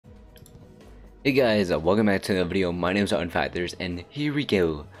Hey guys, welcome back to another video. My name is Unfighters, and here we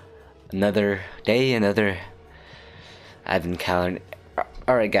go. Another day, another advent calendar.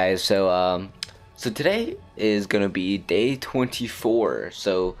 Alright guys, so today is gonna be day 24.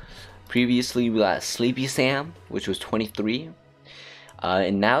 So previously we got Sleepy Sam, which was 23.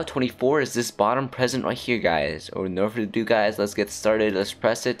 And now 24 is this bottom present right here, guys. Or no further ado, guys, let's get started. Let's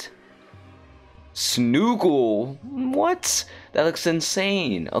press it. Snoogle! What? That looks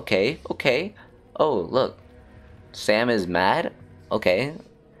insane. Okay. Oh, look. Sam is mad? Okay.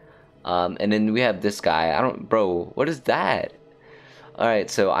 And then we have this guy. Bro, what is that?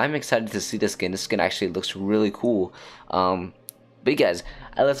 Alright, so I'm excited to see this skin. This skin actually looks really cool. But guys,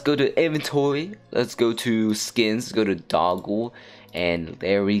 let's go to inventory. Let's go to skins. Let's go to Doggle. And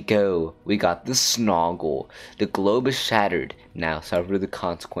there we go. We got the Snoggle. The globe is shattered. Now suffer the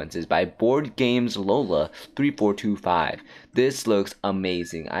consequences by Board Games Lola 3425. This looks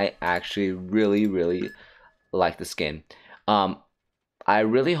amazing. I actually really like the skin. I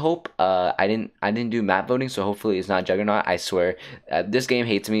really hope I didn't do map voting, so hopefully it's not Juggernaut. I swear, this game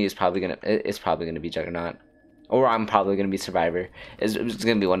hates me. It's probably gonna be Juggernaut, or I'm probably gonna be Survivor. It's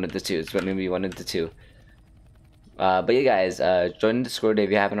gonna be one of the two. It's gonna be one of the two. But yeah, guys, join the Discord if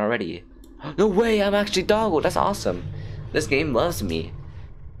you haven't already. No way, I'm actually Doggle. That's awesome. This game loves me.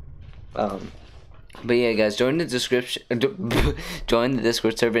 But yeah, guys, join the description. Join the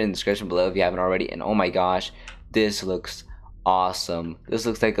Discord server in the description below if you haven't already. And oh my gosh, this looks awesome. This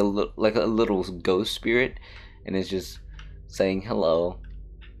looks like a little ghost spirit, and it's just saying hello.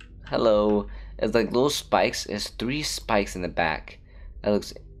 It's like little spikes. There's 3 spikes in the back. That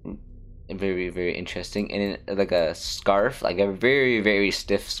looks very interesting. And then like a scarf, like a very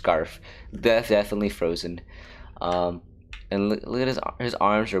stiff scarf. Definitely frozen. And look at his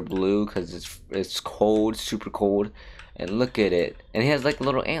arms are blue because it's cold, super cold. And look at it. And he has like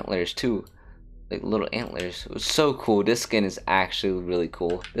little antlers too. Like little antlers. It was so cool. This skin is actually really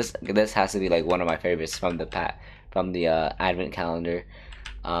cool. This has to be like one of my favorites from the advent calendar.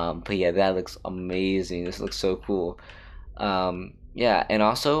 But yeah, that looks amazing. This looks so cool. Yeah, and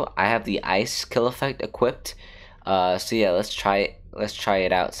also I have the ice kill effect equipped. So yeah, let's try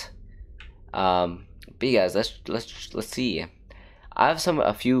it out. But you guys, let's see. I have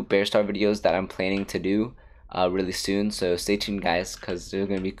a few Bear Star videos that I'm planning to do really soon, so stay tuned, guys, because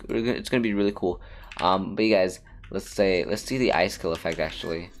it's gonna be really cool. But you guys, let's see the ice kill effect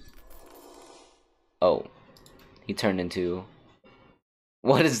actually. Oh, he turned into,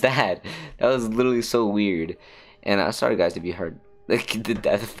 what is that? That was literally so weird. And I'm sorry, guys, if you heard like the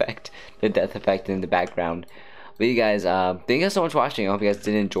death effect in the background. But you guys, thank you guys so much for watching. I hope you guys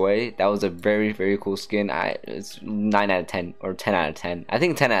did enjoy. That was a very cool skin. It's 9 out of 10 or 10 out of 10. I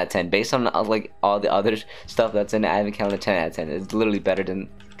think 10 out of 10 based on like all the other stuff that's in the advent calendar. 10 out of 10. It's literally better than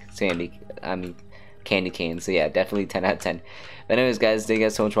candy cane. So yeah, definitely 10 out of 10. But anyways, guys, thank you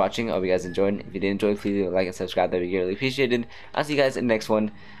guys so much for watching. I hope you guys enjoyed. If you did enjoy, please leave a like and subscribe. That'd be really appreciated. I'll see you guys in the next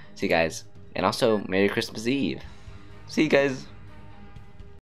one. See you guys, and also Merry Christmas Eve. See you guys.